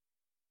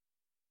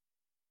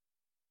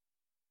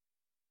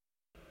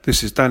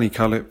This is Danny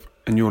Cullip,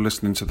 and you're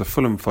listening to the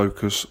Fulham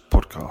Focus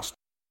podcast.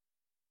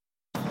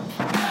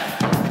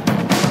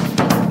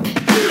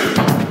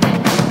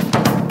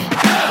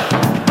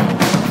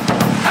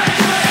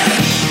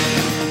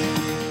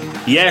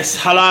 Yes,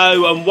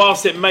 hello, and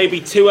whilst it may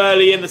be too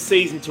early in the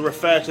season to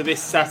refer to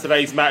this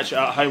Saturday's match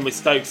at home with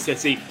Stoke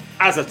City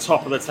as a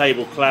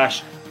top-of-the-table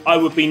clash, I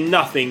would be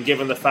nothing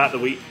given the fact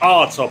that we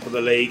are top of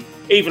the league,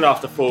 even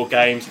after 4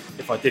 games,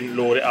 if I didn't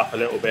lord it up a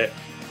little bit.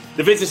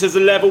 The visitors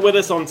are level with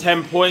us on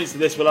 10 points,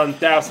 and this will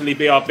undoubtedly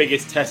be our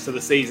biggest test of the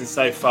season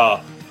so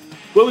far.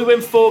 Will we win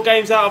 4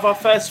 games out of our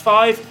first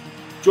 5?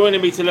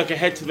 Joining me to look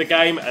ahead to the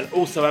game and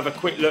also have a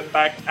quick look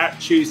back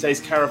at Tuesday's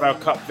Carabao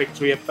Cup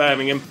victory at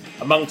Birmingham,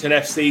 a Moncton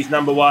FC's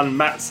number 1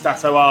 Matt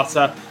Stato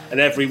Arter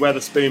and every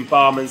Wetherspoon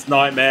barman's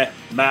nightmare,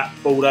 Matt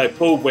Baldo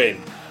Baldwin.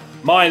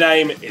 My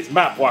name is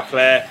Matt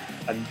Boisclair,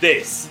 and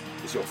this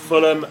is your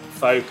Fulham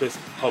Focus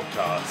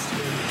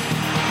podcast.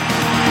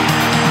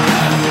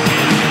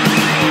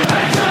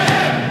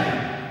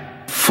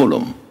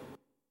 Fulham.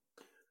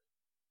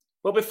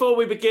 Well, before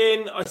we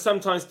begin, I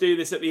sometimes do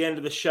this at the end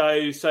of the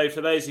show. So for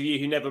those of you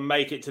who never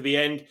make it to the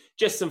end,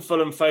 just some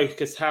Fulham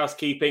Focus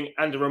housekeeping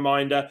and a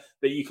reminder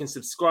that you can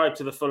subscribe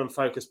to the Fulham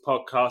Focus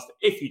podcast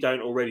if you don't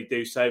already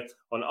do so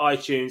on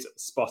iTunes,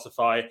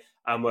 Spotify,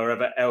 and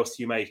wherever else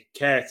you may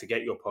care to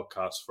get your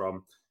podcasts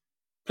from.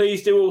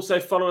 Please do also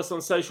follow us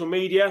on social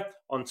media.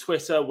 On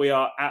Twitter, we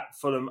are at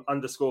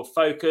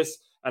Fulham_Focus,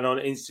 and on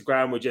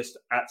Instagram, we're just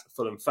at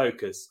Fulham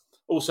Focus.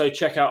 Also,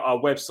 check out our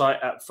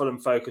website at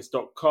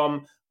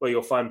fulhamfocus.com, where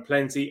you'll find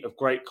plenty of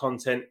great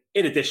content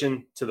in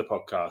addition to the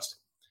podcast.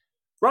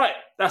 Right,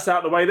 that's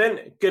out of the way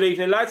then. Good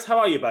evening, lads. How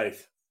are you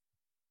both?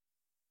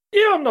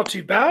 Yeah, I'm not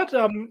too bad.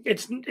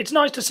 It's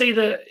nice to see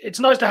that. It's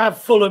nice to have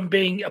Fulham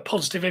being a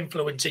positive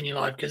influence in your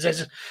life, because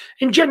there's,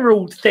 in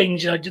general,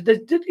 things, you know,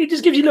 it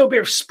just gives you a little bit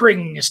of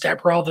spring in your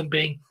step rather than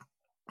being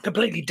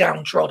completely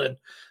downtrodden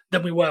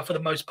than we were for the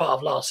most part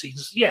of last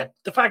season. So, yeah,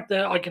 the fact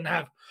that I can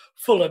have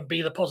Fulham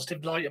be the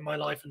positive light in my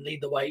life and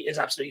lead the way is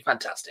absolutely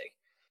fantastic.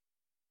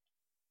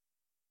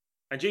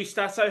 And you,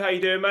 Stato, how you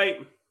doing,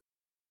 mate?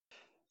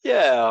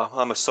 Yeah,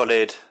 I'm a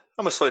solid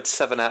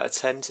 7 out of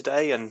 10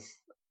 today, and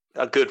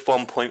a good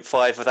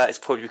 1.5 of that is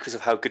probably because of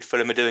how good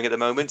Fulham are doing at the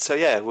moment. So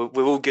yeah,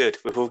 we're all good.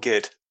 We're all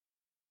good.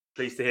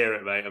 Pleased to hear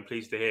it, mate. I'm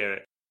pleased to hear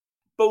it.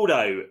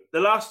 Baldo,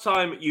 the last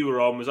time you were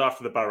on was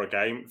after the Borough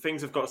game.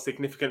 Things have got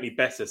significantly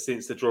better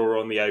since the draw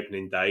on the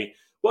opening day.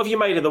 What have you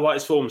made of the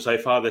Whites' form so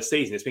far this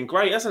season? It's been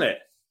great, hasn't it?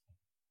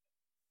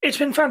 It's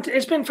been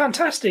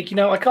fantastic. You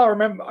know, I can't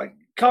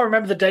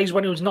remember the days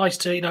when it was nice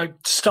to, you know,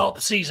 start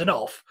the season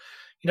off,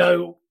 you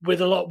know, with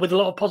a lot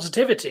of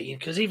positivity.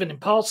 Because even in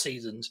past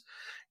seasons,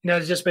 you know,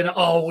 there's just been,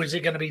 is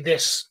it going to be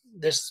this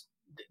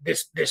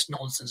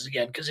nonsense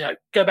again? Because, you know,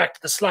 go back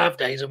to the Slav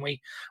days and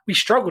we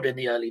struggled in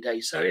the early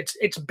days. So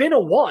it's been a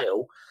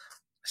while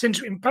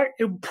since, in fact,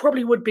 it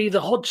probably would be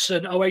the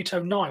Hodgson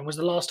 08-09 was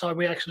the last time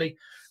we actually.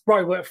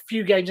 Right, we're a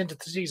few games into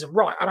the season.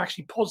 Right, I'm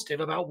actually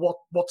positive about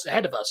what's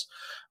ahead of us,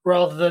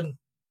 rather than,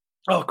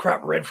 oh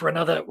crap, we're in for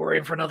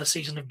another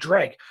season of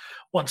dreg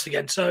once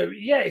again. So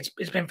yeah, it's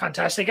been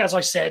fantastic. As I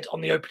said on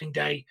the opening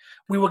day,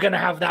 we were going to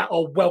have that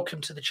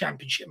welcome to the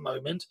championship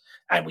moment,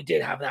 and we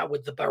did have that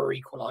with the Borough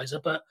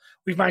equaliser. But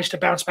we've managed to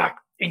bounce back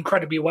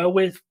incredibly well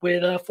with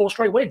 4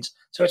 straight wins.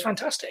 So it's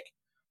fantastic.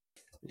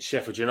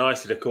 Sheffield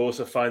United, of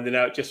course, are finding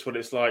out just what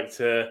it's like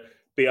to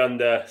be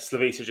under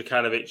Slavica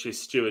Djukanović's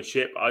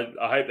stewardship. I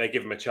hope they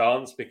give him a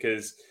chance,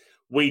 because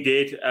we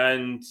did,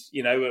 and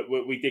you know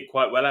we did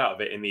quite well out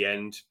of it in the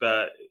end.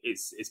 But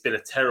it's been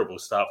a terrible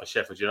start for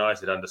Sheffield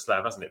United under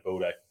Slav, hasn't it,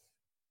 Baldo?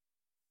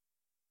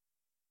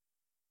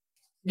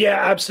 Yeah,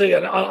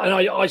 absolutely, and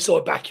I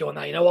sort of back you on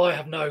that. You know, I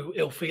have no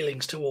ill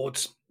feelings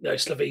towards, you know,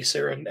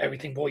 Slavica and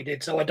everything what he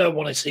did, so I don't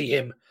want to see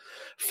him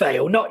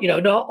fail. Not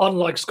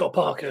unlike Scott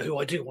Parker, who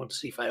I do want to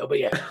see fail. But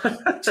yeah,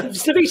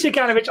 Slavica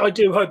Djukanović, I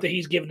do hope that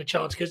he's given a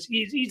chance, because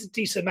he's a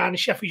decent man.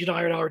 Sheffield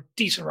United are a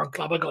decent run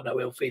club. I got no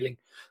ill feeling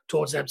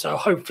towards them, so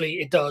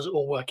hopefully it does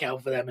all work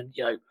out for them, and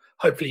you know,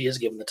 hopefully he is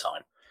given the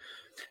time.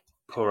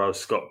 Poor old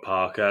Scott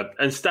Parker.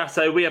 And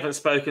Stato, we haven't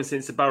spoken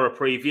since the Borough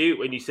preview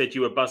when you said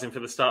you were buzzing for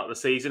the start of the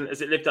season.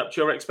 Has it lived up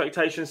to your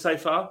expectations so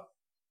far?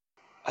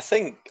 I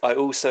think I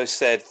also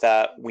said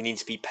that we need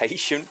to be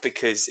patient,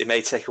 because it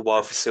may take a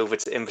while for Silva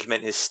to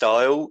implement his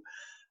style.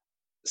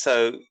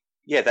 So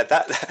yeah,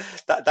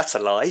 that's a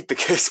lie,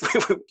 because we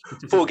were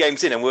 4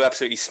 games in and we're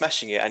absolutely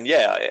smashing it. And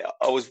yeah,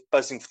 I was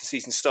buzzing for the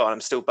season start, and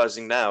I'm still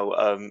buzzing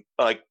now.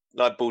 Like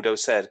Baldo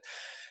said,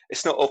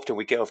 it's not often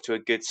we get off to a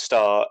good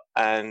start,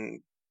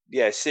 and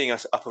yeah, seeing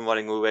us up and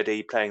running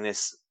already, playing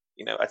this,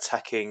 you know,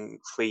 attacking,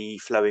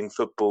 free-flowing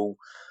football,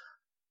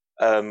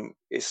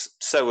 it's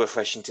so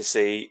refreshing to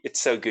see. It's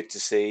so good to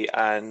see,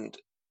 and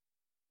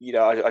you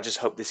know, I just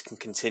hope this can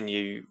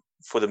continue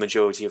for the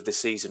majority of the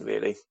season,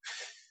 really.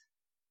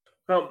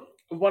 Well,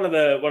 one of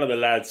the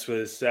lads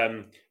was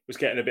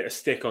getting a bit of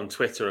stick on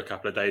Twitter a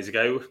couple of days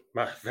ago.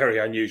 Very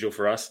unusual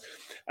for us,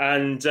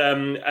 and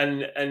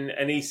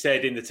he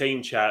said in the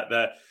team chat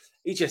that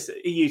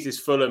he uses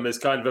Fulham as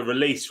kind of a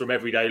release from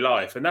everyday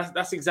life, and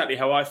that's exactly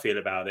how I feel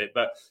about it.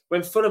 But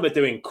when Fulham are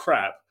doing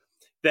crap,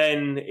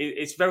 then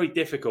it's very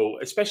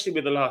difficult, especially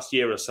with the last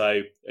year or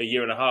so, a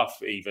year and a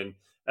half even,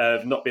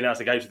 of not being able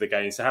to go to the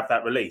games to have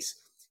that release.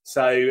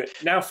 So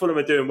now Fulham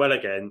are doing well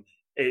again.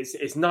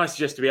 It's nice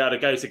just to be able to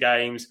go to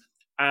games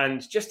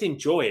and just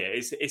enjoy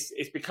it.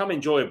 It's become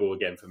enjoyable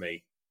again for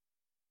me.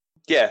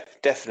 Yeah,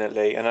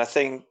 definitely. And I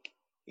think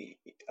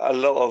a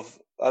lot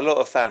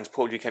of fans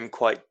probably became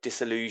quite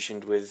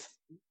disillusioned with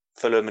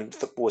Fulham and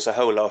football as a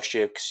whole last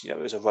year because it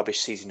was a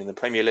rubbish season in the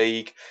Premier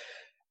League.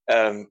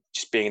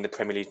 Just being in the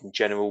Premier League in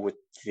general with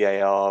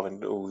VAR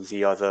and all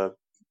the other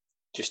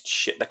just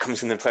shit that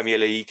comes in the Premier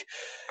League.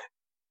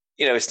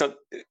 It's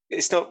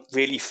not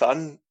really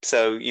fun.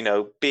 So,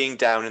 being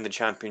down in the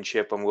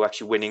Championship and we're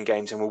actually winning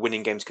games and we're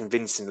winning games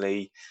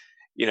convincingly,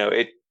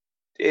 it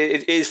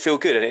is feel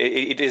good. And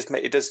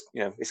it does,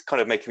 it's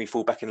kind of making me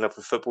fall back in love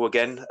with football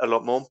again a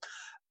lot more.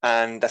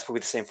 And that's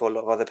probably the same for a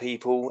lot of other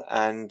people.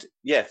 And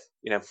yeah,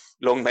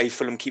 long may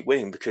Fulham keep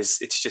winning because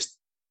it's just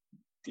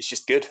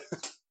good.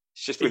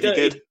 It's just really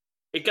good.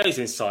 It goes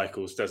in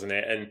cycles, doesn't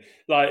it? And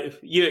like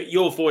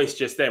your voice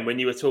just then, when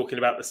you were talking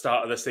about the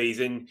start of the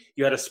season,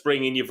 you had a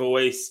spring in your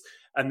voice,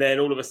 and then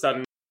all of a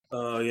sudden,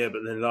 oh yeah,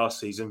 but then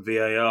last season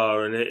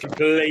VAR, and it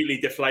completely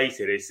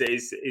deflated.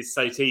 It's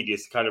so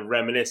tedious to kind of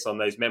reminisce on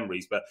those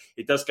memories, but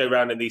it does go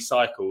round in these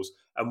cycles.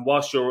 And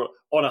whilst you're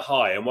on a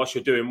high and whilst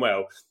you're doing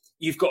well,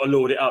 you've got to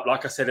lord it up.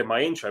 Like I said in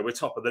my intro, we're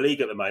top of the league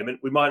at the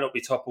moment. We might not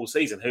be top all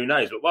season, who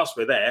knows? But whilst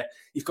we're there,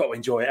 you've got to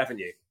enjoy it, haven't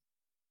you?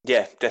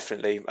 Yeah,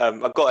 definitely.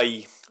 I've got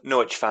a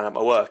Norwich fan at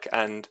my work,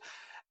 and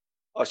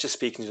I was just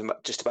speaking to him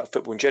just about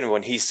football in general,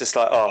 and he's just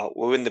like, "Oh,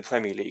 we're in the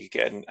Premier League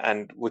again,"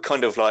 and we're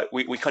kind of like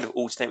we kind of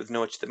alternate with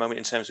Norwich at the moment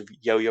in terms of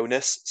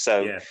yo-yo-ness.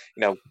 So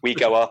we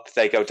go up,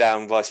 they go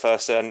down, vice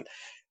versa, and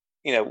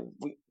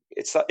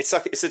it's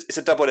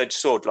a double-edged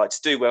sword. Like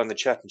to do well in the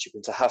Championship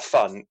and to have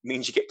fun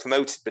means you get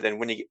promoted, but then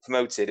when you get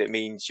promoted, it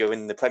means you're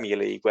in the Premier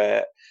League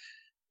where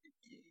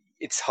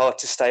it's hard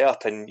to stay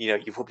up, and you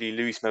probably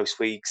lose most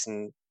weeks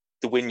and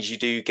the wins you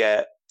do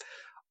get,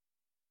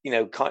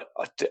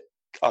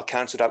 are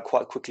cancelled out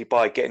quite quickly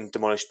by getting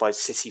demolished by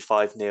City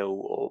 5-0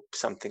 or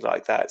something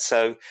like that.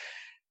 So,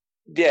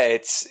 yeah,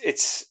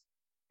 it's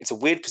a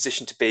weird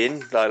position to be in.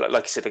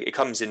 Like I said, it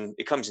comes in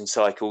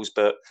cycles,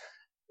 but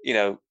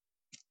I'm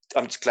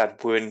just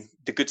glad we're in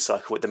the good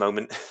cycle at the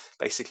moment,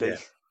 basically.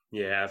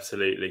 Yeah,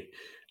 absolutely.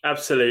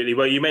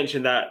 Well, you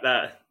mentioned that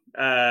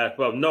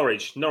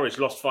Norwich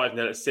lost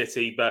 5-0 at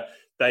City, but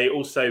they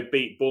also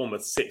beat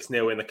Bournemouth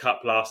 6-0 in the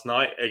Cup last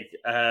night.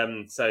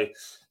 So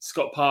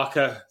Scott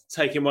Parker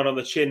taking one on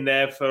the chin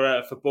there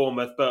for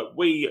Bournemouth. But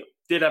we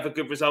did have a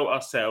good result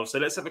ourselves. So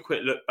let's have a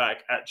quick look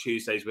back at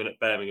Tuesday's win at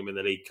Birmingham in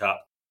the League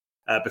Cup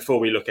before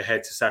we look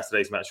ahead to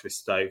Saturday's match with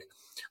Stoke.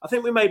 I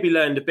think we maybe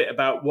learned a bit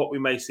about what we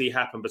may see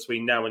happen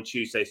between now and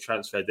Tuesday's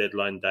transfer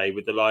deadline day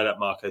with the lineup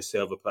Marco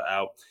Silva put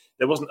out.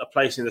 There wasn't a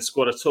place in the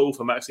squad at all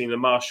for Maxime Le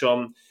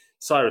Marchand,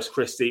 Cyrus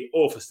Christie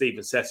or for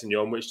Steven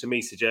Sessegnon, which to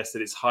me suggests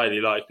that it's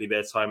highly likely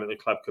their time at the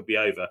club could be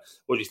over.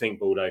 What do you think,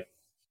 Baldo?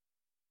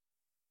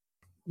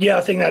 Yeah,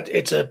 I think that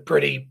it's a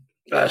pretty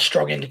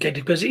strong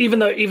indicator because even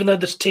though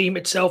this team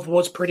itself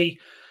was pretty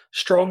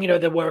strong,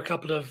 there were a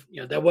couple of,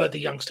 there were the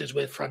youngsters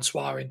with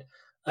Francois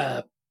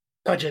and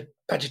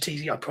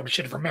Pagettizi. I probably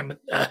should have remembered.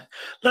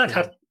 Learned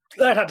how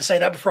to say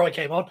that before I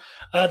came on.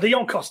 The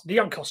young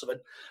Kosovan.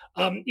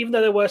 Even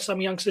though there were some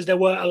youngsters, there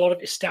were a lot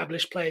of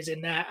established players in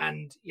there,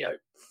 and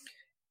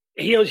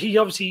he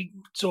obviously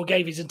sort of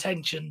gave his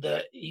intention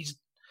that he's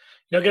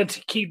going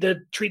to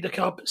treat the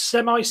cup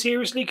semi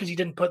seriously because he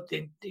didn't put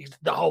the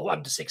whole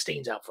under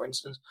 16s out, for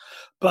instance.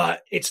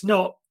 But it's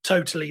not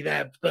totally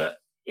there. But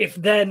if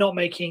they're not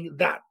making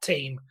that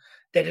team,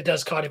 then it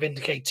does kind of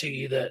indicate to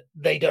you that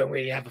they don't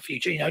really have a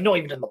future. Not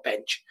even on the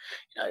bench,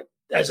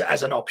 as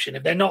an option.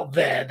 If they're not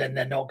there, then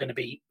they're not going to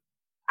be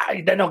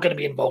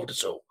involved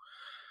at all.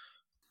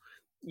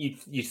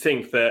 You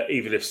think that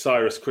even if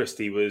Cyrus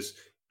Christie was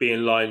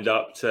being lined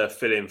up to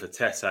fill in for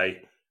Tete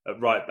at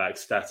right back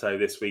Stato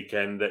this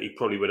weekend, that he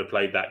probably would have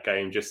played that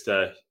game just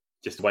to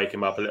wake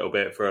him up a little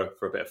bit for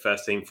a bit of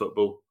first team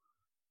football.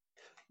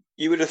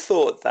 You would have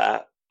thought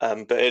that,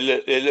 but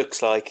it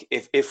looks like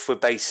if we're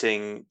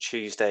basing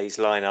Tuesday's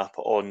lineup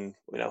on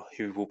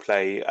who will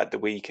play at the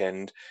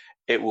weekend,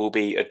 it will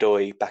be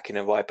Odoi back in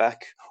a right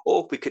back,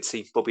 or we could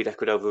see Bobby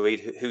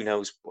Decordova-Reid. Who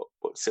knows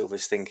what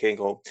Silva's thinking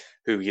or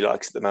who he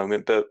likes at the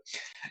moment. But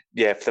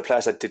yeah, for the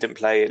players that didn't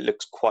play, it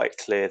looks quite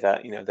clear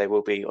that they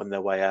will be on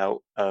their way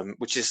out,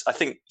 which is, I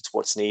think, it's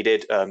what's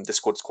needed. The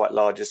squad's quite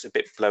large; it's a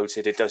bit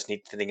bloated. It does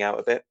need thinning out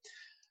a bit.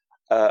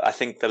 I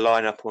think the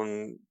lineup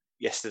on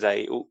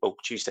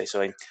Tuesday,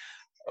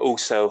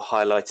 also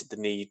highlighted the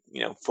need,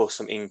 for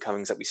some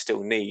incomings that we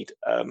still need.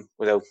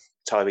 With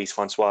Tyrese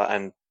Francois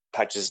and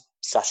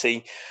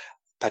Pagettizi,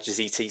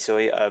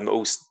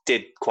 all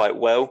did quite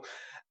well.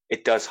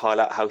 It does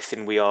highlight how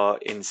thin we are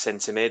in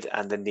centre mid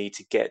and the need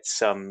to get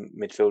some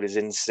midfielders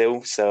in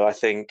still. So I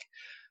think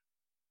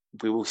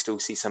we will still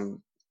see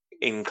some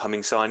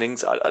incoming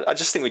signings. I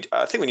just think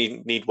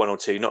we need one or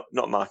two,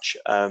 not much.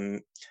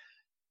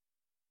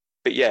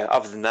 But yeah,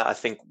 other than that, I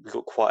think we've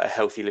got quite a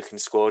healthy looking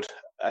squad,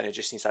 and it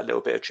just needs that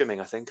little bit of trimming,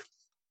 I think.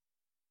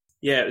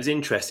 Yeah, it was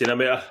interesting. I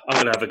mean, I'm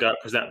going to have a go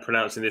at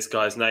pronouncing this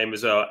guy's name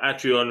as well.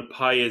 Adrian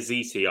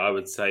Payaziti, I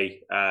would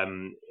say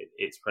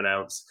it's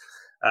pronounced.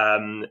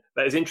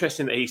 But it's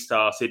interesting that he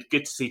started.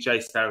 Good to see Jay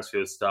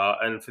Stansfield start.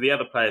 And for the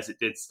other players that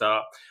did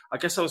start, I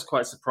guess I was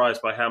quite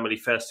surprised by how many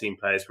first-team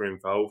players were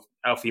involved.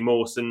 Alfie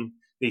Mawson,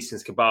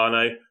 Neesons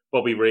Cabano,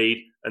 Bobby Reid,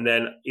 and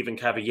then even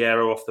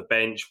Caballero off the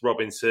bench,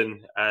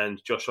 Robinson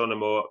and Josh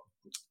Onomore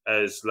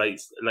as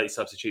late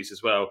substitutes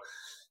as well.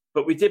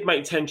 But we did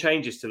make 10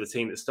 changes to the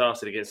team that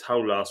started against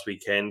Hull last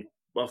weekend.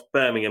 Whilst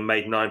Birmingham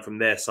made 9 from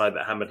their side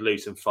that hammered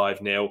Luton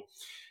 5-0.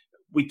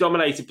 We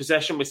dominated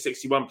possession with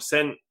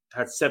 61%,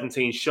 had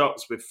 17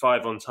 shots with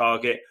 5 on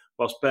target,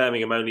 whilst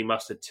Birmingham only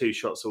mustered 2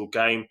 shots all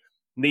game.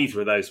 Neither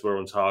of those were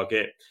on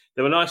target.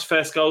 There were nice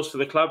first goals for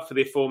the club for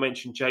the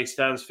aforementioned Jay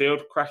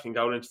Stansfield, cracking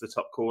goal into the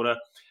top corner,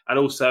 and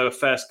also a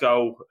first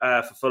goal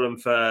for Fulham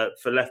for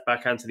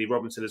left-back Anthony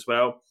Robinson as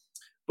well.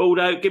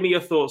 Baldo, give me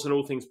your thoughts on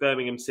all things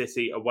Birmingham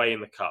City away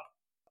in the cup.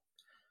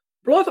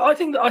 Well, I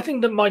think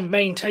that my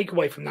main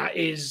takeaway from that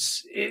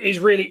is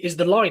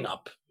the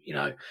lineup.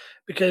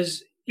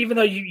 Because even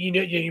though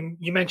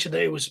you mentioned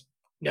that it was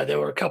there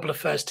were a couple of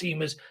first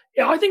teamers,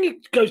 I think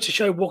it goes to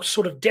show what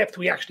sort of depth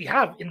we actually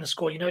have in the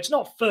squad. It's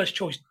not first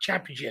choice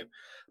championship,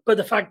 but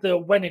the fact that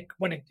when it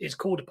is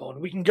called upon,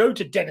 we can go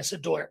to Dennis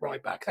Adoy at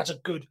right back. That's a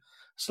good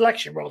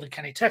selection rather than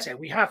Kenny Tete.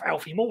 We have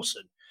Alfie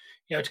Mawson,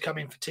 to come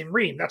in for Tim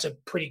Ream. That's a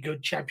pretty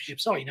good championship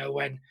side.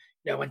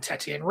 When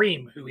Tete and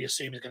Ream, who we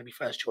assume is going to be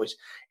first choice,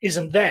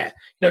 isn't there.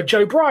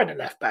 Joe Bryan at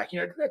left back.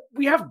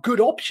 We have good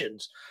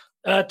options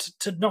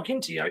to knock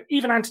into.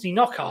 Even Anthony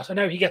Knockaert. I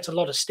know he gets a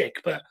lot of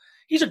stick, but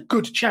he's a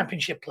good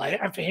championship player,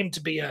 and for him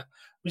to be a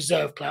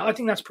reserve player, I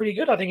think that's pretty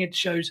good. I think it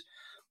shows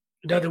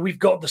that we've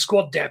got the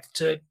squad depth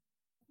to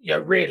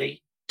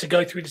really to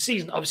go through the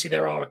season. Obviously,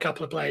 there are a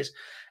couple of players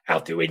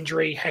out through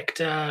injury,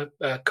 Hector,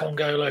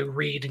 Congolo,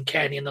 Reed and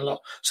Kenny and the lot.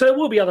 So there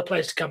will be other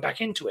players to come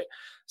back into it.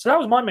 So that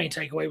was my main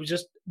takeaway, was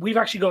just we've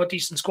actually got a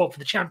decent squad for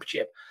the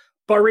championship.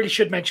 But I really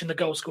should mention the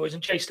goal scorers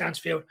and Jay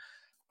Stansfield.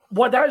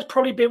 What that has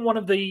probably been one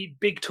of the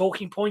big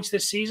talking points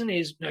this season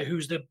is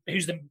who's the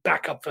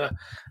backup for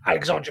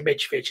Alexander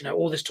Mitrovic.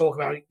 All this talk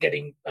about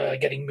getting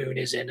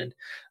Muniz in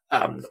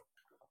and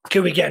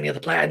can we get any other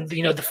player? And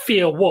the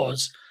fear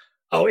was,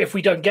 if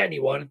we don't get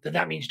anyone, then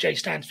that means Jay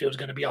Stansfield is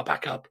going to be our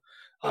backup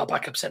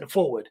centre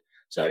forward.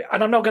 So,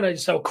 and I'm not going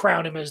to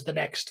crown him as the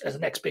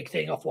next big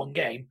thing off one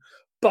game,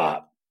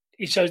 but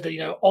it shows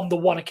that on the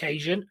one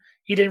occasion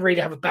he didn't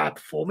really have a bad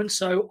performance.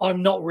 So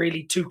I'm not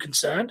really too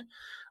concerned.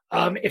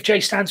 If Jay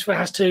Stansfield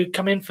has to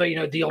come in for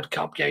the odd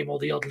cup game or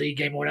the odd league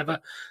game or whatever,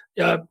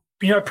 a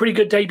pretty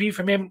good debut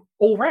from him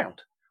all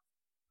round.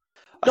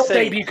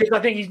 Debut because I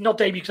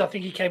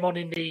think he came on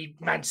in the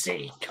Man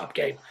City Cup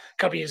game a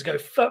couple of years ago.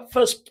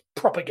 First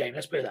proper game,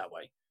 let's put it that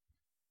way.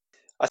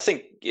 I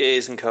think it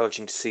is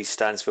encouraging to see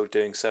Stansfield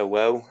doing so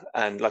well,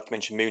 and like you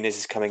mentioned, Muniz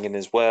is coming in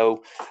as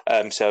well.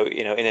 So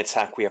in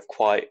attack we have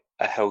quite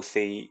a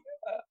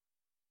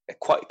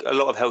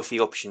lot of healthy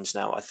options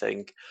now. I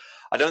think.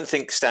 I don't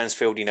think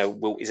Stansfield,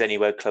 is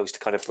anywhere close to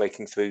kind of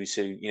breaking through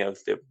to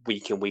the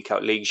week in week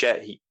out leagues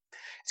yet.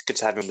 It's good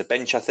to have him on the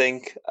bench. I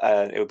think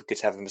it would be good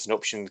to have him as an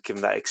option,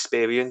 given that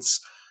experience.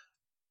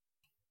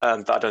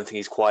 But I don't think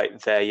he's quite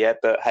there yet.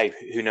 But hey,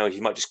 who knows?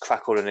 He might just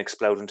crack on and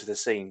explode into the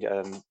scene.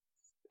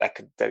 That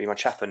could very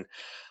much happen.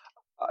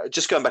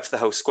 Just going back to the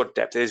whole squad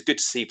depth, it is good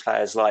to see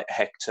players like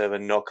Hector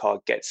and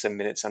Knockaert get some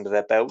minutes under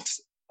their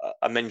belts.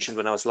 I mentioned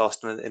when I was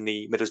last in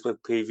the Middlesbrough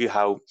preview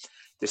how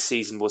this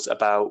season was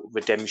about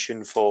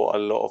redemption for a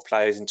lot of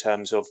players in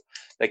terms of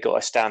they got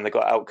a stand, they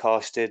got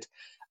outcasted.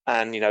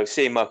 And,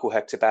 seeing Michael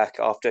Hector back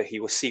after he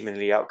was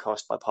seemingly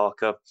outcast by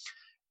Parker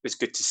was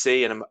good to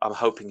see. And I'm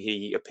hoping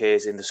he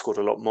appears in the squad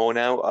a lot more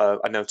now.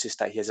 I noticed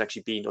that he hasn't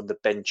actually been on the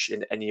bench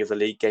in any of the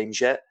league games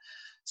yet.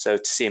 So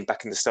to see him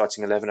back in the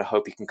starting 11, I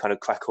hope he can kind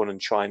of crack on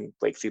and try and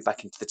break through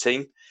back into the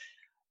team.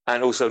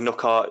 And also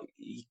Knockaert,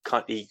 he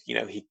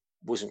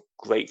wasn't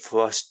great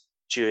for us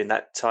during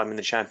that time in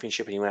the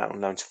Championship, and he went out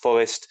on loan to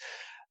Forest.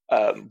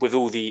 With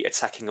all the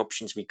attacking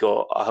options we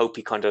got, I hope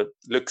he kind of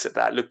looks at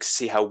that, looks to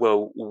see how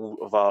well all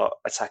of our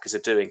attackers are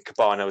doing.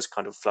 Cabana was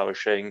kind of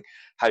flourishing.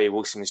 Harry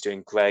Wilson was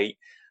doing great.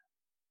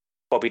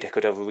 Bobby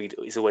Decordova-Reid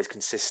is always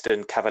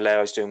consistent.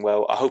 Cavallero is doing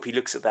well. I hope he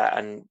looks at that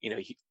and,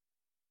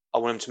 I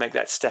want him to make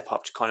that step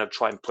up to kind of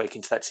try and break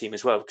into that team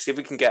as well. Because if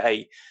we can get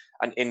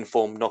an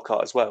informed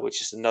Knockaert as well,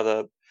 which is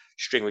another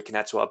string we can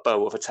add to our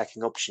bow of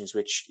attacking options,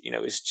 which,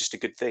 is just a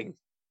good thing.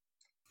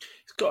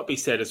 It's got to be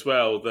said as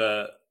well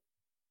that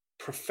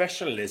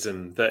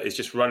professionalism that is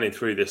just running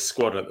through this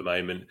squad at the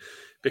moment,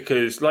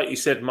 because like you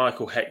said,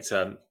 Michael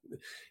Hector,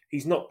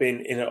 he's not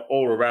been in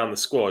all around the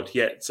squad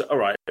yet. So, all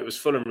right, it was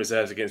Fulham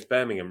reserves against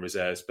Birmingham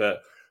reserves,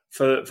 but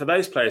for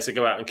those players to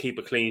go out and keep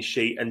a clean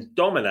sheet and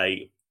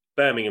dominate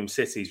Birmingham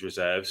City's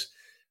reserves,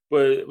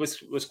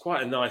 was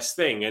quite a nice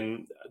thing.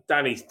 And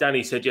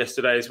Danny said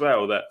yesterday as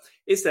well that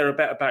is there a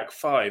better back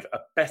five, a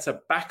better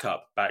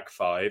backup back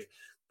five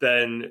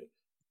than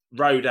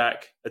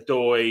Rodak,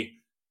 Adoy,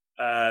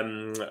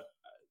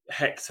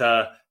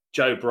 Hector,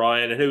 Joe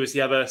Bryan, and who was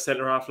the other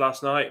centre half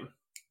last night?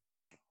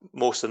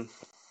 Mawson.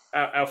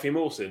 Alfie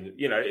Mawson.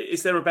 You know,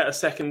 is there a better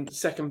second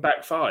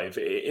back five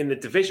in the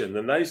division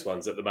than those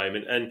ones at the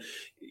moment? And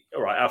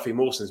all right, Alfie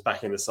Mawson's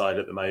back in the side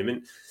at the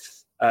moment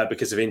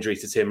because of injury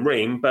to Tim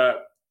Ream,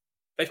 but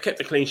they've kept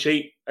a clean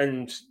sheet,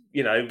 and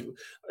you know,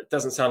 it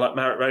doesn't sound like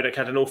Marek Rodak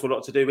had an awful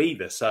lot to do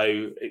either.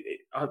 So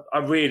I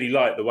really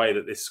like the way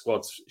that this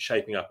squad's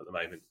shaping up at the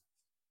moment.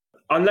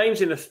 Our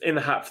name's in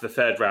the hat for the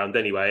third round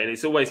anyway, and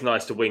it's always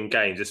nice to win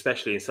games,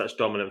 especially in such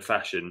dominant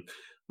fashion.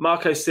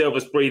 Marco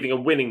Silva's breathing a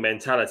winning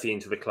mentality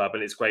into the club,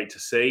 and it's great to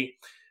see.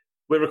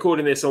 We're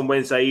recording this on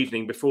Wednesday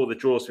evening before the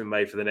draw's been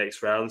made for the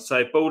next round.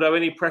 So, Baldo,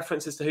 any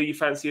preference as to who you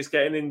fancy us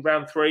getting in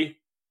round 3?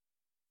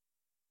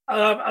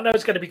 I know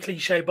it's going to be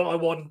cliche, but I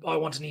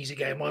want an easy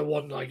game.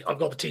 I've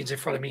got the teams in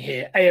front of me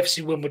here: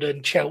 AFC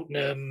Wimbledon,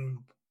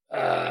 Cheltenham,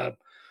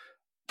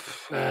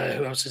 who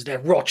else is there?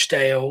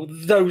 Rochdale,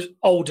 those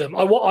Oldham.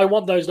 I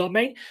want those, not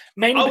mainly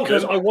Oldham,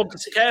 because I want to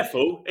see.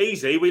 Careful,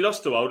 easy. We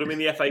lost to Oldham in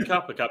the FA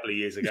Cup a couple of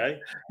years ago.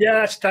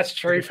 Yeah, that's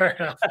true. Fair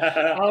enough.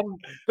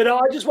 But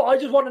I just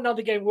want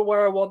another game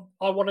where I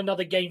want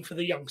another game for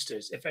the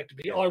youngsters.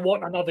 Effectively, I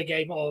want another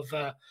game of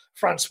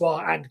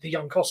Francois and the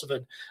young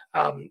Kosovan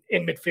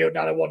in midfield, and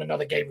I want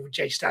another game with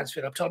Jay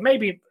Stansfield up top.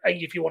 Maybe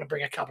if you want to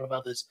bring a couple of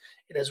others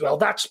in as well.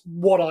 That's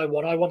what I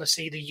want. I want to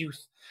see the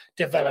youth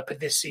develop in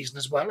this season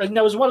as well. And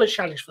as well as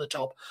challenge for the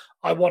top,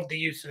 I want the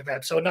youth to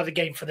develop. So another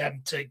game for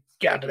them to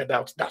get under their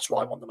belt. That's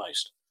what I want the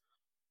most.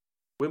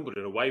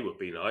 Wimbledon away would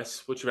be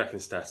nice. What do you reckon,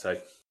 Stato?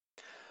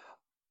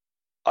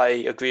 I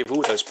agree with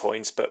all those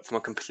points, but from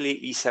a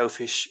completely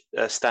selfish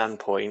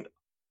standpoint,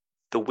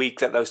 the week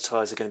that those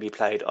ties are going to be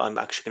played, I'm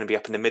actually going to be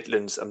up in the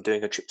Midlands. I'm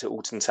doing a trip to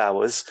Alton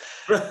Towers.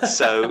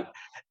 So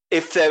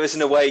if there is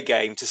an away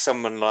game to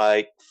someone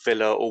like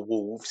Villa or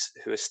Wolves,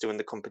 who are still in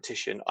the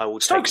competition, I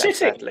will Stoke take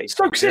City. that sadly.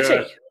 Stoke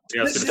City.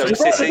 Yeah, Stoke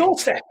City.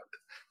 Doorstep.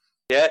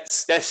 Yeah,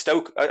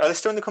 Stoke. Are they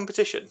still in the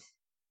competition?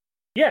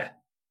 Yeah.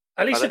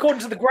 At least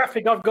according to the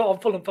graphic I've got on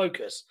Fulham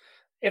Focus.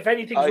 If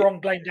anything's wrong,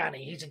 blame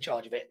Danny. He's in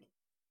charge of it.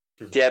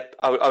 Yep,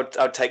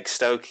 I'll take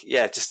Stoke.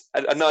 Yeah, just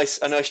a nice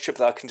trip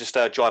that I can just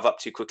drive up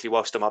to quickly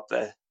whilst I'm up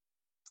there.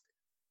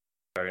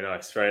 Very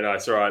nice, very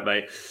nice. All right,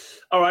 mate.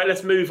 All right,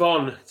 let's move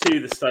on to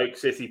the Stoke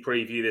City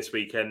preview this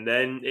weekend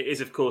then. It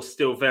is, of course,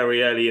 still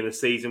very early in the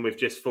season with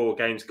just 4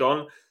 games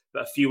gone.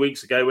 But a few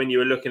weeks ago, when you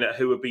were looking at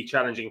who would be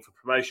challenging for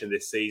promotion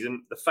this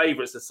season, the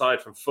favourites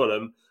aside from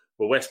Fulham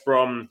were West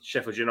Brom,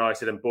 Sheffield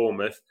United and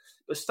Bournemouth.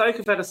 But Stoke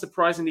have had a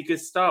surprisingly good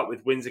start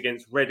with wins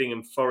against Reading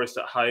and Forest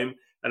at home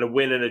and a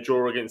win and a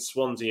draw against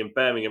Swansea and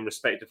Birmingham,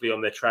 respectively,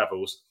 on their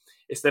travels.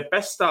 It's their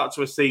best start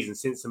to a season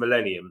since the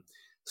millennium.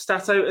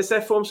 Stato, has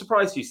their form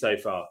surprised you so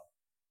far?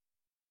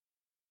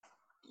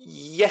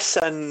 Yes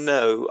and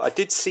no. I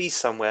did see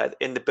somewhere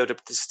in the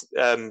build-up to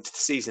the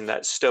season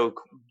that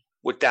Stoke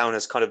were down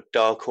as kind of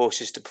dark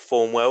horses to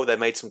perform well. They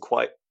made some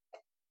quite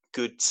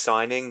good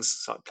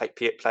signings, like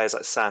players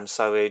like Sam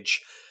Surridge,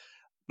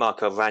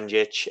 Marko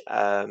Ranjic,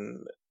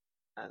 and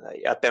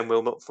Ben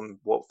Wilmot from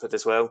Watford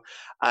as well.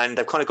 And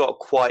they've kind of got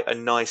quite a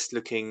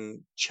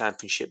nice-looking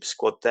championship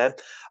squad there.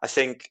 I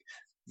think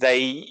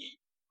they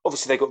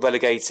got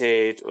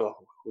relegated, 4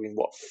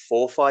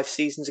 or 5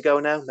 seasons ago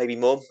now, maybe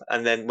more.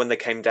 And then when they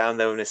came down,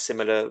 they were in a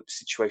similar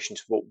situation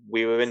to what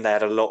we were in. They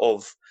had a lot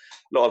of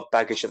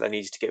baggage that they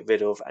needed to get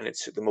rid of, and it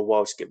took them a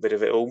while to get rid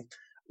of it all.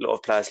 A lot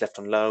of players left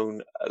on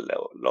loan. A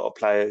lot of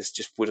players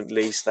just wouldn't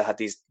lease. They had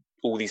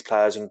all these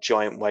players on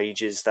giant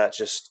wages that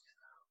just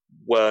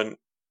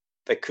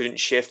they couldn't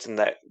shift, and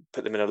that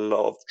put them in a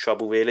lot of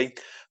trouble, really.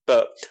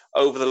 But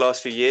over the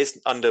last few years,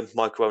 under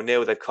Michael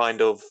O'Neill, they've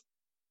kind of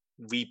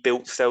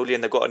rebuilt slowly,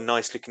 and they've got a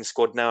nice looking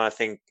squad now. I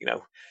think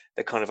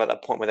they're kind of at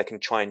that point where they can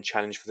try and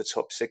challenge for the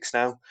top 6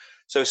 now.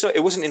 So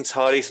it wasn't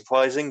entirely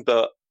surprising,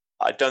 but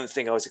I don't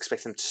think I was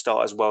expecting them to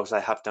start as well as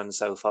they have done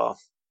so far.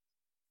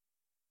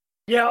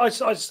 Yeah, I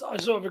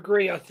sort of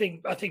agree. I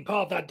think part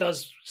of that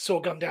does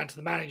sort of come down to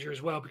the manager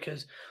as well,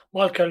 because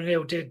Michael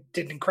O'Neill did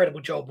an incredible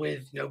job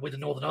with the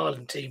Northern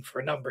Ireland team for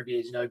a number of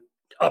years.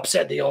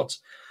 Upset the odds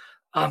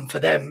for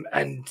them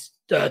and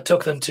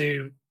took them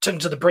to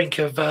the brink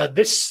of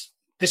this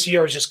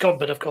Euro's just gone.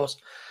 But of course,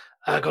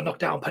 got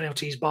knocked out on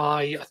penalties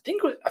by I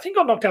think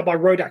got knocked out by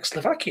Rodak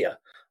Slovakia.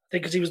 I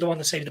think because he was the one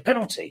that saved the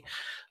penalty.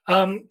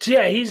 So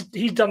yeah, he's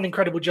done an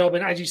incredible job,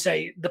 and as you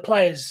say, the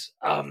players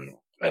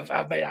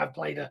have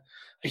played a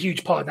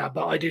huge part in that.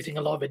 But I do think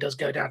a lot of it does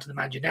go down to the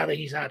manager. Now that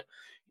he's had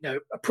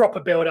a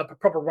proper build up, a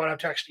proper run up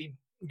to actually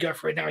go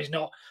for it. Now he's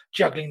not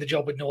juggling the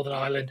job with Northern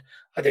Ireland.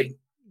 I think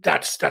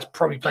that's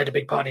probably played a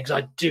big part in it,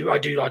 because I do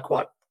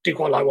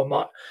quite like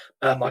what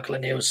Michael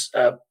O'Neill's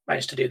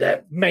managed to do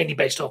there, mainly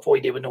based off what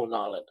he did with Northern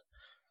Ireland.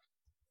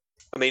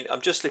 I mean,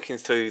 I'm just looking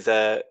through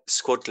their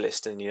squad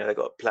list, and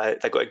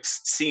they've got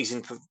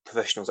seasoned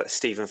professionals like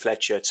Stephen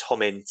Fletcher,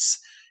 Tom Ince,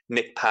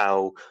 Nick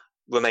Powell,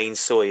 Romain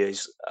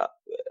Sawyers.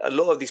 A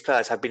lot of these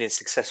players have been in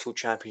successful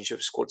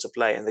championship squads of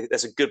late, and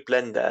there's a good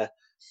blend there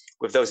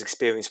with those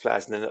experienced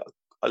players, and then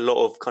a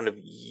lot of kind of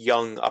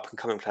young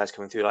up-and-coming players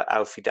coming through, like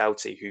Alfie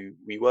Doughty, who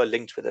we were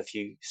linked with a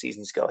few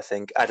seasons ago, I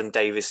think. Adam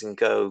Davis and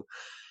Go,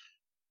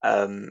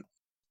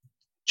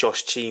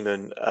 Josh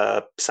Cheeman,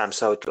 Sam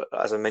Soward,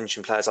 as I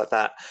mentioned, players like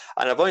that.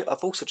 And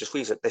I've also just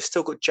realized that they've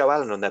still got Joe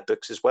Allen on their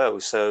books as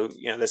well. So,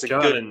 there's a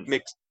good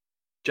mix.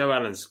 Joe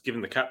Allen's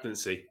given the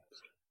captaincy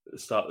at the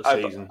start of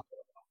the season.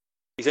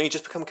 He's only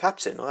just become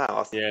captain. Wow,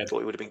 I thought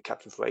he would have been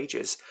captain for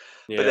ages.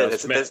 Yeah, but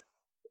then there's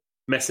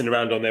messing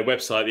around on their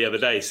website the other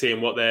day,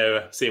 seeing what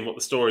the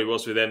story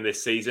was with them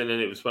this season,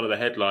 and it was one of the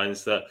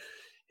headlines that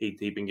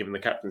he'd been given the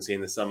captaincy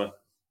in the summer.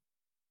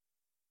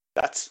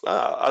 That's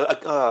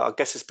I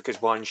guess it's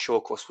because Ryan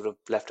Shawcross would have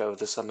left over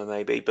the summer,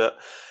 maybe. But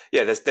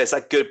yeah, there's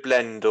that good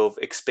blend of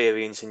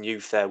experience and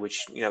youth there,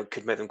 which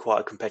could make them quite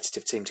a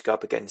competitive team to go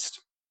up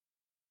against.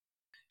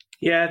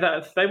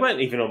 Yeah, they weren't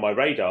even on my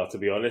radar, to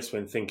be honest,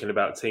 when thinking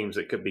about teams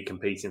that could be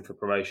competing for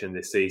promotion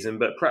this season.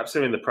 But perhaps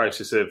they're in the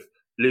process of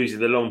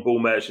losing the long ball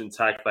merchant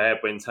tag they had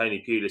when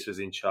Tony Pulis was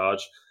in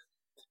charge.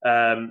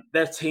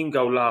 Their team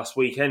goal last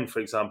weekend,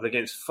 for example,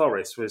 against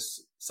Forest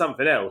was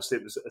something else.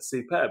 It was a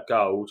superb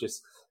goal,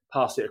 just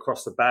passed it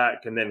across the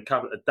back and then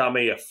a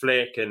dummy, a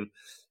flick, and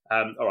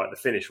all right, the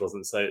finish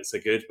wasn't so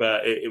good,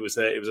 but it was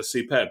a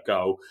superb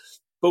goal.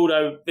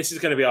 Baldo, this is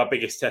going to be our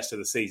biggest test of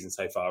the season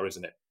so far,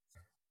 isn't it?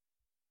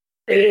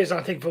 It is.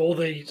 I think for all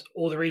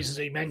the reasons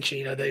that you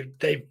mentioned,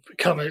 they've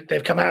come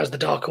out as the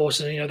dark horse,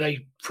 and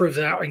they proved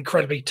that an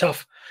incredibly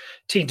tough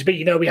team to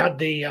beat. We had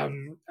the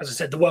as I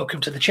said, the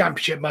welcome to the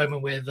championship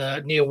moment with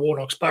Neil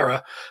Warnock's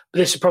Borough, but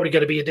this is probably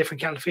going to be a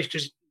different kind of fish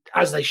because,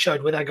 as they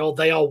showed with that goal,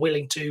 they are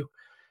willing to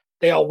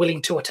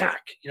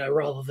attack,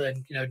 rather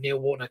than Neil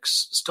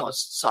Warnock's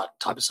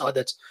type of side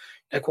that's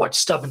quite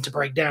stubborn to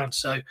break down.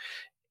 So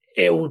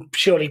it will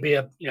surely be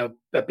a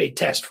big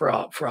test for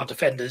our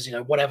defenders.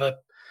 Whatever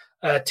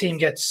team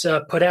gets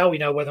put out,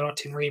 whether or not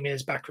Tim Ream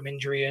is back from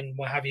injury and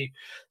what have you.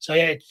 So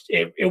yeah,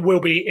 it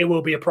will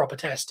be a proper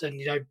test, and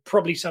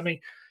probably something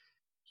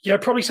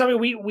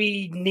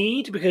we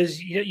need, because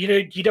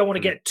you don't want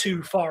to get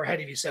too far ahead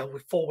of yourself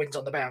with 4 wins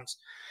on the bounce.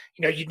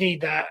 You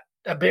need that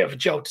a bit of a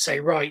jolt to say,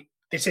 right,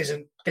 this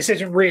isn't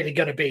really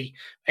going to be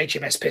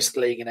HMS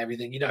Pistol League and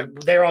everything.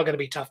 There are going to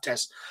be tough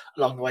tests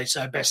along the way,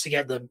 so best to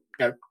get them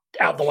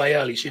out the way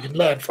early so you can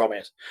learn from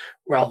it,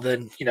 rather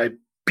than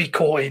be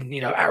caught in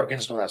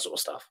arrogance and all that sort of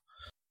stuff.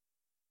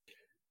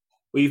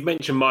 Well, you've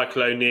mentioned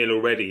Michael O'Neill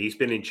already. He's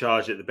been in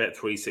charge at the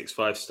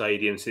Bet365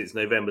 Stadium since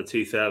November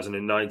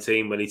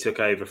 2019, when he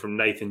took over from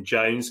Nathan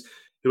Jones,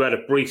 who had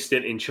a brief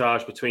stint in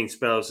charge between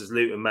spells as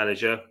Luton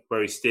manager,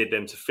 where he steered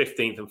them to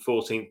 15th and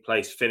 14th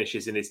place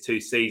finishes in his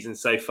 2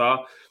 seasons so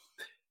far.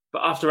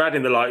 But after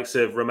adding the likes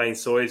of Romain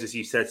Sawyers, as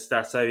you said,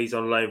 Stato, he's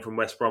on loan from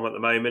West Brom at the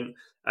moment,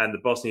 and the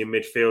Bosnian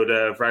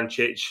midfielder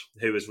Vrancic,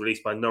 who was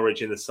released by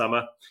Norwich in the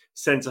summer.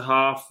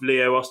 Centre-half,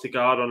 Leo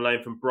Ostergaard on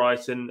loan from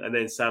Brighton, and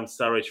then Sam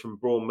Sturridge from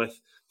Bournemouth.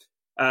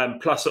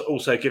 Plus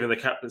also giving the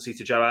captaincy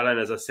to Joe Allen,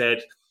 as I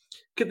said.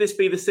 Could this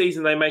be the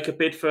season they make a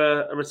bid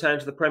for a return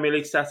to the Premier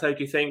League, Stato,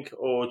 do you think?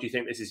 Or do you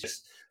think this is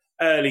just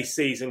early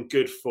season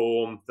good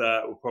form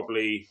that will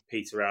probably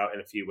peter out in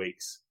a few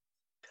weeks?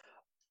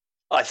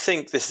 I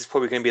think this is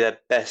probably going to be their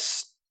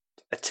best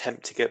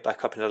attempt to get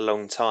back up in a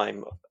long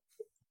time.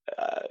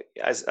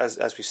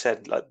 As we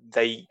said,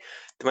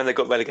 when they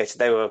got relegated,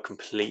 they were a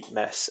complete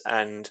mess,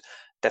 and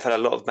they've had a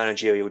lot of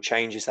managerial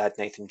changes. They had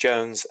Nathan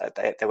Jones.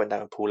 They went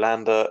down with Paul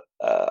Lambert.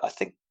 I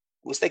think,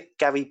 was there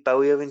Gary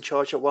Bowyer in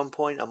charge at one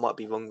point? I might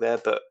be wrong there,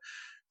 but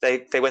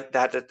they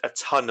had a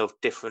ton of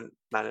different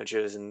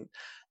managers, and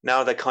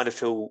now they kind of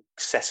feel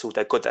settled.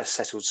 They've got that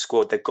settled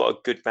squad. They've got a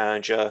good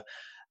manager,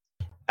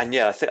 and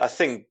yeah, I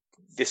think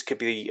this could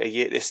be a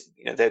year.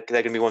 They're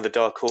going to be one of the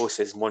dark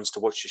horses and ones to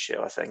watch this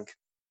year, I think.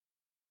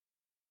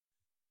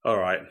 All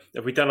right.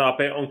 Have we done our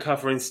bit on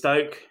covering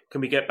Stoke?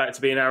 Can we get back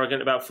to being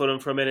arrogant about Fulham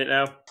for a minute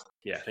now?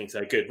 Yeah, I think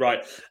so. Good.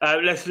 Right.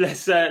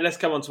 Let's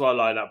come on to our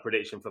lineup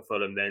prediction for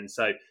Fulham then.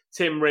 So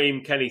Tim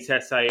Ream, Kenny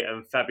Tete,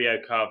 and Fabio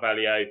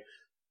Carvalho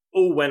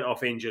all went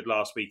off injured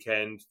last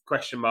weekend.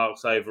 Question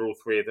marks over all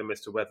 3 of them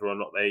as to whether or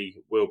not they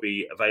will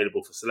be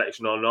available for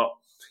selection or not.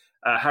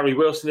 Harry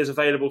Wilson is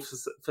available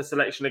for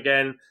selection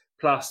again.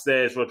 Plus,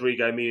 there's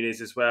Rodrigo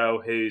Muniz as well,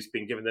 who's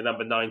been given the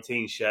number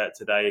 19 shirt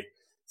today.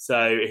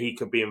 So he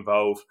could be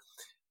involved.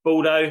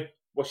 Baldo,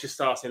 what's your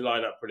starting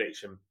lineup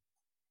prediction?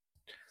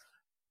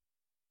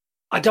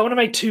 I don't want to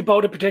make too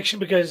bold a prediction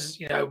because,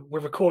 we're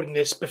recording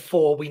this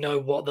before we know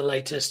what the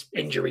latest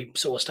injury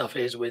sort of stuff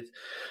is with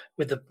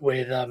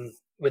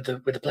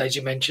the players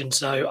you mentioned.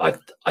 So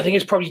I think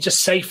it's probably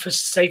just safe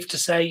to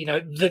say,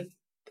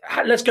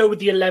 let's go with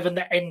the 11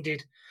 that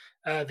ended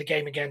the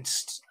game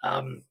against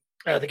Hull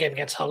at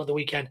the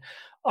weekend.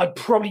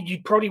 You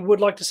probably would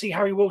like to see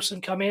Harry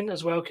Wilson come in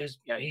as well, because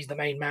he's the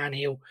main man.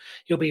 He'll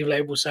be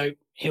available, so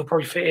he'll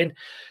probably fit in.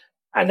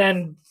 And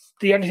then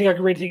the only thing I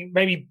can really think,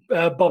 maybe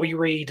Bobby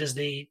Reid as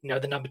the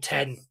the number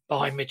 10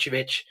 behind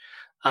Mitrovic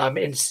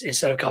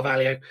instead of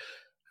Carvalho.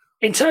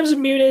 In terms of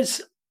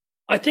Muniz,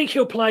 I think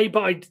he'll play,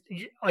 but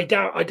I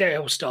doubt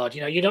he'll start.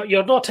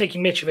 You're not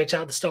taking Mitrovic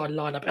out of the starting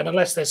lineup, and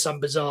unless there's some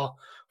bizarre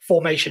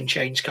formation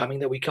change coming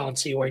that we can't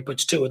see, where he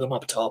puts two of them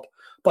up top,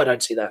 but I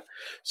don't see that.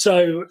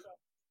 So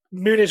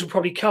Muniz will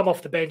probably come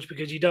off the bench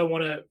because you don't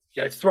want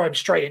to throw him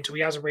straight into.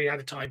 He hasn't really had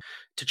the time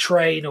to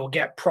train or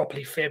get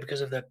properly fit because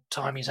of the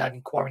time he's had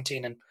in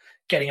quarantine and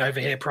getting over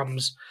here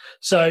problems.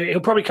 So he'll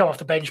probably come off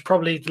the bench,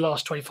 probably the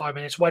last 25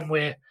 minutes when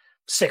we're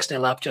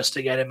 6-0 up, just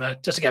to get him a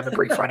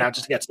brief run out,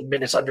 just to get some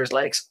minutes under his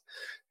legs.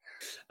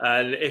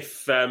 And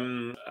if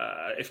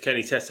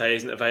Kenny Tete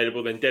isn't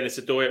available, then Dennis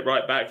Adoy at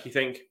right back, you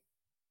think?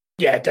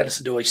 Yeah,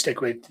 Dennis Adoy,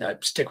 stick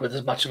with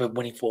as much of a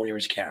winning formula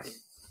as you can.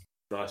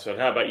 Nice one.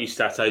 How about you,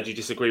 Stato? Do you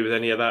disagree with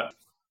any of that?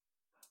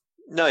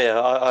 No, yeah,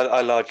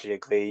 I largely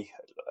agree.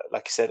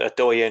 Like I said,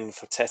 Adoy in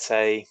for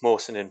Tete,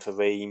 Mawson in for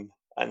Ream,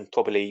 and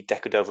probably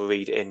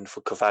Decordova-Reid in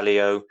for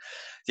Carvalho.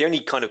 The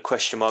only kind of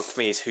question mark for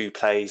me is who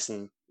plays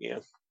and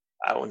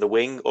out on the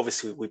wing.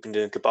 Obviously, we've been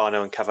doing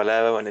Cabano and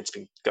Cavallero, and it's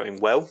been going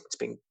well. It's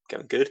been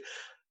going good.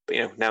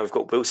 But now we've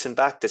got Wilson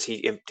back. Does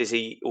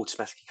he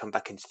automatically come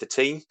back into the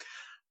team?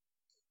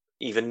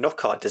 Even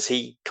Knockaert, does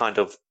he kind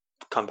of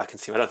come back into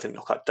the team? I don't think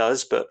Knockaert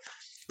does, but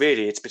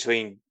really, it's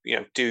between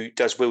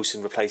does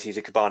Wilson replace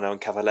either Cabano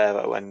and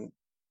Cavallero? And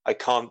I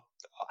can't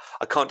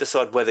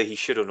decide whether he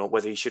should or not.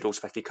 Whether he should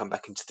automatically come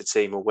back into the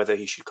team or whether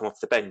he should come off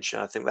the bench.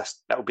 And I think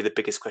that would be the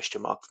biggest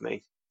question mark for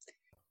me.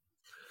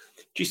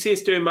 Do you see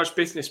us doing much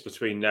business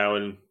between now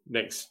and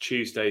next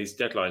Tuesday's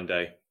deadline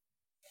day?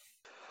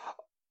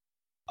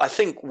 I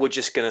think we're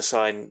just going to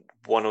sign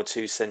one or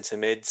two centre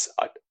mids,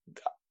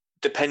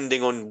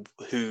 depending on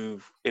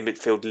who in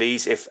midfield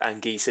leaves. If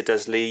Anguissa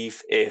does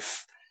leave, I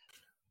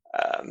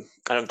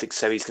don't think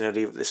Seri's going to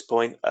leave at this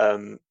point.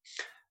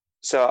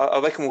 So I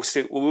reckon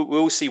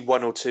we'll see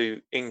one or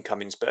two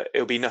incomings, but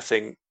it'll be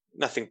nothing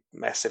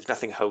massive,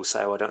 nothing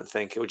wholesale. I don't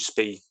think it'll just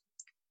be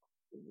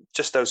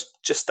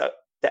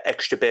that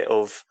extra bit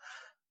of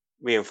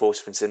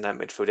reinforcements in that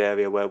midfield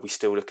area where we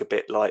still look a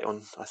bit light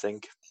on, I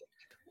think.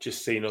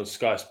 Just seen on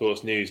Sky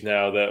Sports News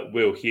now that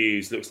Will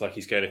Hughes looks like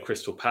he's going to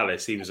Crystal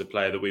Palace. He was a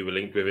player that we were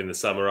linked with in the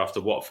summer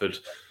after Watford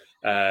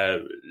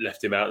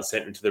left him out and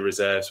sent him to the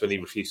reserves when he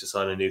refused to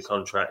sign a new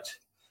contract.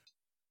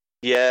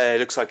 Yeah, it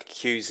looks like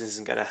Hughes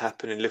isn't going to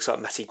happen. It looks like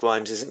Matty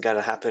Grimes isn't going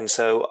to happen.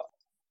 So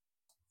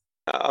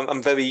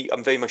I'm very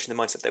much in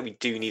the mindset that we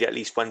do need at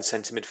least one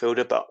centre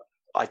midfielder, but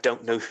I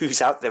don't know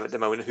who's out there at the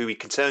moment, who we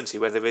can turn to,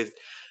 whether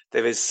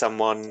there is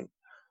someone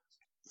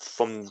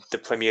from the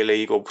Premier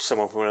League or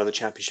someone from another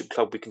championship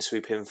club we can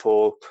swoop in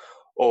for,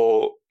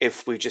 or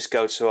if we just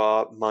go to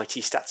our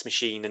mighty stats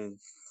machine and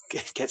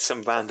get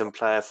some random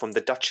player from the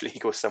Dutch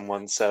league or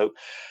someone. So,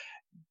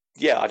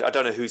 yeah, I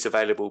don't know who's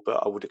available,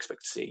 but I would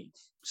expect to see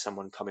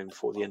someone coming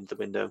before the end of the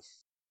window.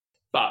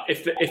 But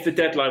if the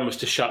deadline was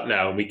to shut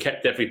now and we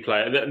kept every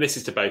player, and this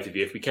is to both of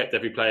you, if we kept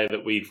every player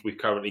that we've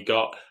currently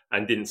got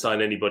and didn't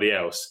sign anybody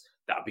else,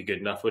 that'd be good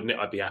enough, wouldn't it?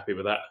 I'd be happy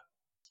with that.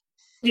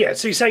 Yeah,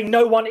 so you're saying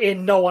no one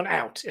in, no one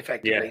out,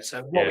 effectively. Yeah.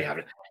 So what we have,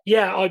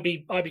 I'd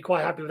be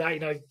quite happy with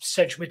that.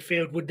 Central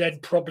midfield would then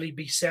probably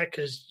be set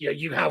because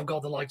you have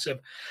got the likes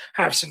of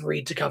Harrison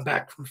Reed to come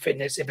back from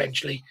fitness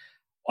eventually.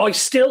 I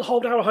still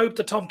hold out hope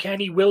that Tom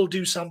Kenny will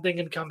do something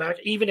and come back,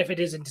 even if it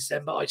is in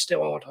December. I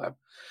still hold hope.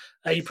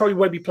 He probably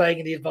won't be playing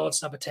in the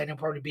advanced number 10. He'll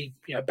probably be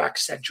back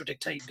central,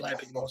 dictating play a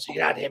bit more. So you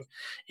add him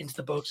into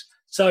the books.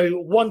 So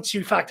once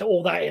you factor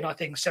all that in, I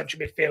think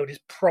central midfield is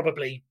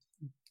probably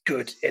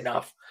good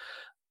enough.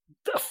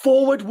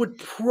 Forward would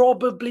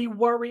probably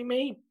worry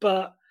me,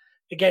 but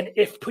again,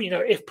 if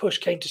push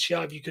came to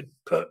shove, you could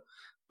put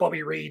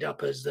Bobby Reid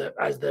up as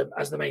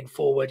the main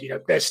forward.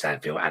 There's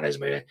Stanfield and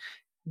Esmir.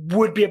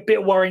 Would be a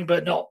bit worrying,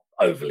 but not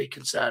overly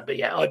concerned. But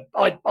yeah,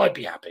 I'd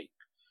be happy.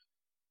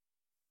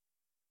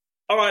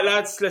 All right,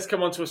 lads, let's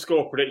come on to a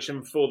score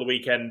prediction for the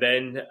weekend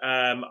then.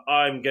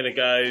 I'm going to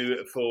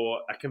go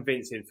for a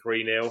convincing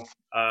 3-0.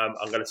 I'm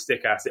going to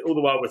stick at it. All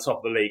the while we're top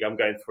of the league, I'm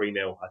going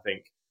 3-0, I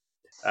think.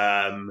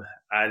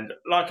 And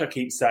like I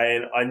keep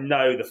saying, I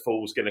know the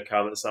fall's going to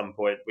come at some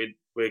point.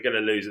 We're going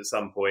to lose at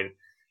some point.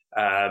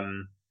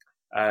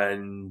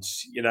 And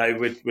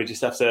we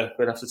just have to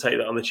take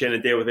that on the chin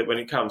and deal with it when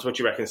it comes. What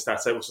do you reckon,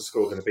 Stato? What's the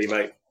score going to be,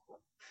 mate?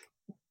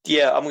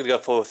 Yeah, I'm going to go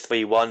for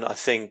 3-1. I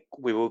think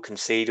we will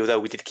concede, although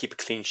we did keep a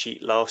clean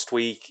sheet last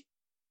week.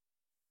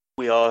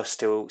 We are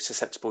still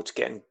susceptible to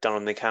getting done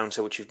on the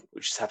counter, which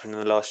has happened in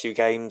the last few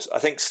games. I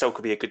think Stoke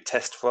could be a good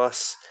test for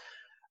us.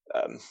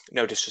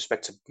 No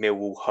disrespect to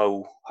Millwall,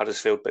 Hull,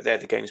 Huddersfield, but they're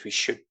the games we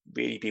should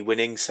really be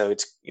winning. So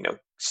it's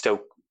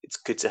still it's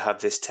good to have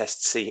this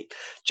test to see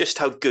just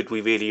how good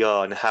we really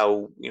are and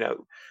how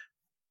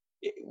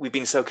we've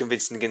been so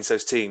convincing against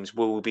those teams.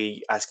 Will we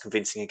be as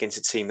convincing against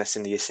a team that's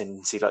in the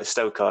ascendancy like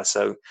Stoke are?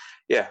 So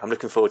yeah, I'm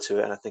looking forward to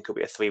it, and I think it'll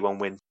be a 3-1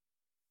 win.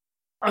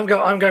 I'm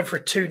going for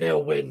a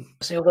 2-0 win.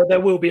 Although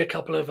there will be a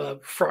couple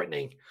of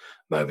frightening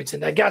moments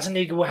in there.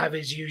 Gazzaniga will have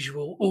his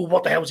usual, oh,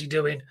 what the hell's he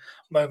doing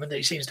moment that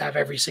he seems to have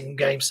every single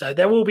game. So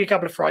there will be a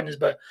couple of frighteners,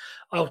 but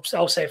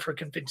I'll say it for a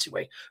convincing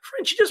way.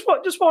 Frenchie, just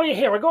while you're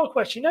here, I got a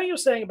question. You're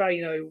saying about,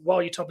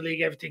 while you're top of the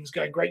league, everything's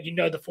going great.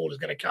 The fall is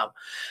going to come.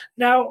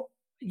 Now,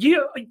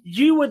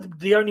 you were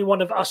the only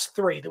one of us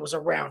three that was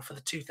around for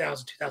the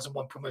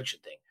 2000-2001 promotion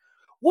thing.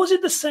 Was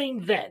it the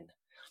same then?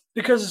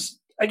 Because,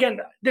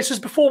 again, this is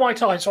before my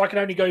time, so I can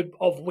only go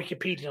off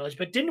Wikipedia knowledge,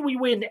 but didn't we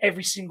win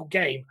every single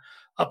game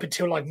up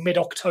until like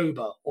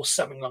mid-October or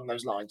something along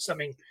those lines?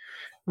 Something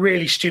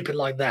really stupid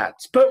like that.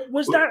 But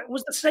was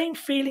the same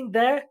feeling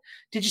there?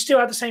 Did you still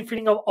have the same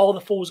feeling of,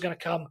 the fall was going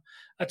to come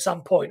at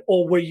some point,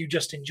 or were you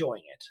just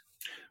enjoying it?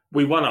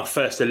 We won our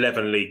first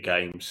 11 league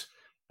games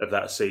of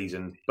that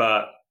season,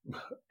 but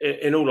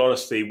in all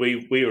honesty,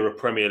 we were a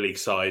Premier League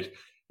side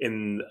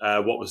in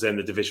what was then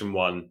the Division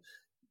 1,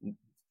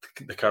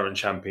 the current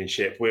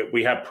championship.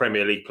 We had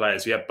Premier League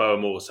players. We had Boa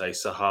Morte,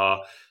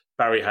 Sahar,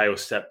 Barry Hale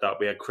stepped up.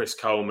 We had Chris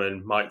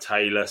Coleman, Mike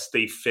Taylor,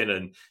 Steve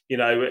Finnan.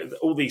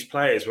 All these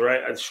players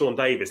were, Sean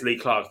Davis, Lee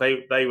Clark.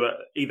 They were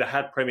either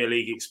had Premier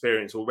League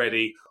experience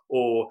already,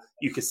 or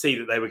you could see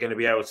that they were going to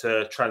be able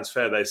to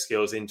transfer those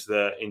skills into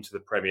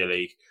the Premier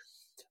League.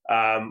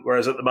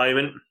 Whereas at the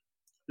moment,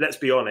 let's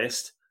be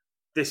honest,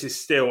 this is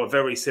still a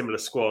very similar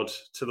squad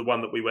to the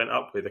one that we went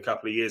up with a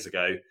couple of years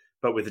ago,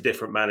 but with a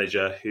different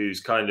manager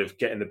who's kind of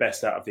getting the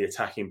best out of the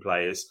attacking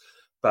players.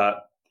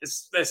 But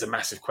there's a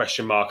massive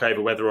question mark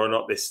over whether or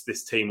not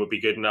this team would be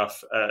good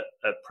enough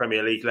at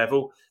Premier League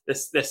level.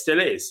 There still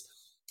is.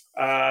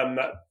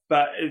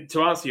 But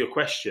to answer your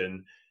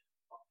question,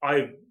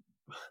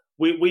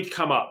 we'd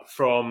come up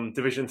from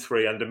Division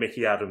 3 under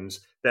Mickey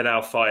Adams, then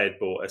Al Fayed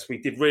bought us. We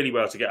did really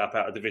well to get up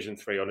out of Division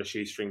 3 on a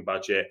shoestring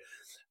budget.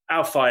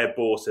 Al Fayed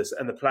bought us,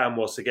 and the plan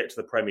was to get to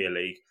the Premier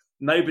League.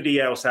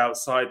 Nobody else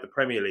outside the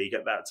Premier League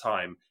at that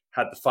time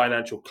had the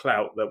financial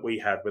clout that we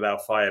had with Al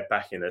Fayed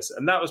backing us.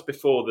 And that was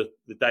before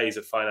the days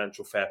of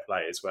financial fair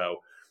play as well.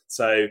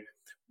 So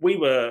we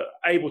were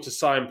able to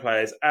sign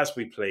players as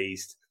we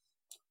pleased,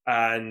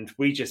 and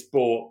we just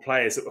bought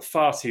players that were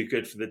far too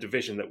good for the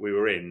division that we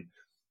were in.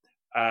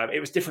 It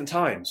was different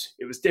times.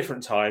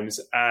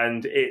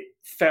 And it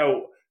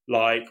felt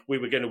like we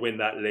were going to win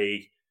that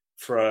league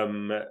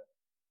from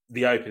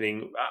the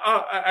opening.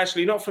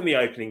 Actually, not from the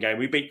opening game.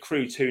 We beat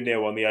Crewe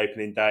 2-0 on the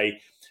opening day.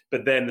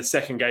 But then the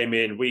second game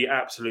in, we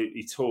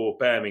absolutely tore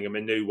Birmingham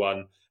a new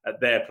one at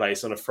their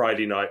place on a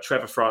Friday night.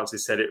 Trevor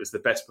Francis said it was the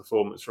best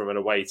performance from an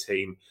away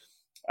team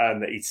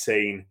that he'd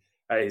seen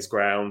at his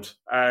ground.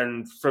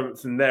 And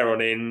from there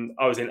on in,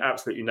 I was in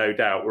absolutely no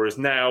doubt. Whereas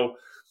now,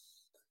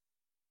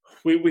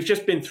 we've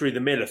just been through the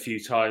mill a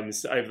few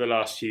times over the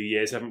last few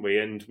years, haven't we?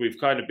 And we've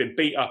kind of been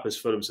beat up as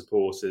Fulham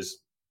supporters.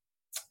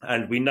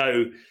 And we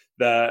know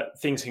that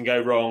things can go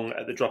wrong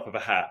at the drop of a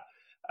hat.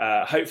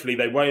 Hopefully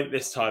they won't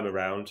this time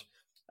around.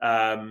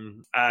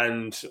 And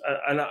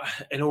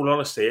in all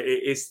honesty,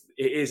 it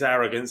is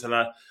arrogance. And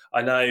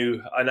I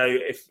know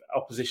if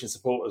opposition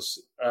supporters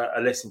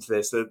are listening to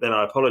this, then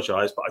I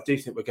apologise. But I do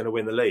think we're going to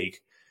win the league.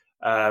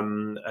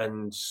 And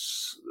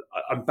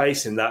I'm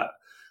basing that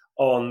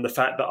on the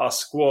fact that our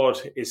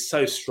squad is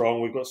so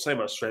strong. We've got so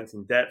much strength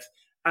and depth,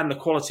 and the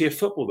quality of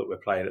football that we're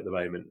playing at the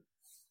moment.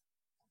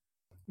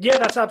 Yeah,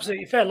 that's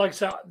absolutely fair. Like I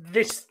said,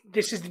 this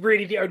is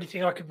really the only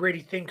thing I could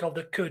really think of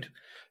that could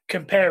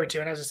compare it to.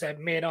 And as I said,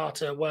 me and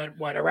Arta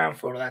weren't around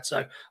for all of that. So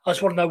I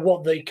just want to know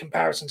what the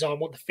comparisons are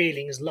and what the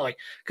feeling is like.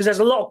 Because there's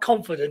a lot of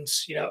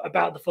confidence,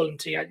 about the Fulham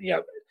team,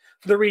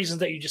 for the reasons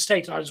that you just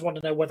stated. I just want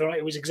to know whether or not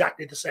it was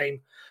exactly the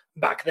same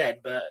back then.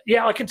 But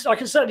yeah, I can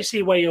certainly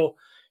see where you're,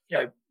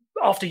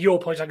 after your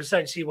point, I can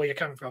certainly see where you're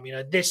coming from.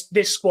 This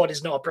squad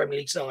is not a Premier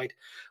League side,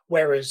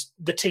 whereas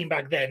the team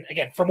back then,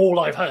 again, from all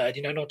I've heard,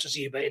 not just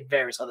you, but in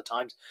various other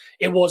times,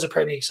 it was a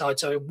Premier League side,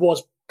 so it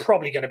was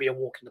probably going to be a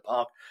walk in the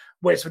park.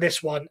 Whereas for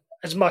this one,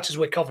 as much as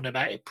we're confident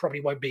about it,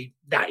 probably won't be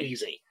that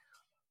easy.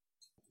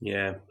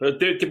 Yeah.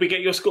 Did we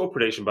get your score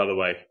prediction, by the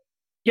way?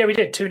 Yeah, we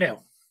did.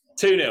 2-0.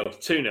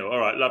 2-0. All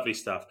right, lovely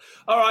stuff.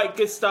 All right,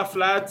 good stuff,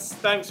 lads.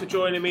 Thanks for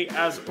joining me,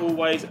 as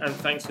always, and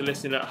thanks for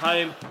listening at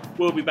home.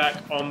 We'll be back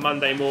on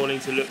Monday morning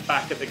to look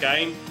back at the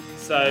game.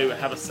 So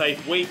have a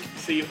safe week.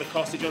 See you at the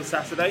Cottage on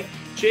Saturday.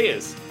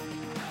 Cheers.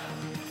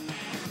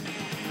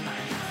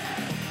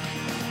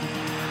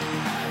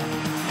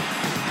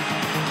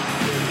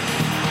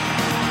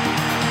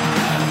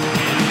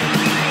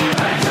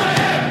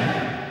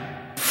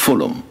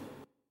 Fulham.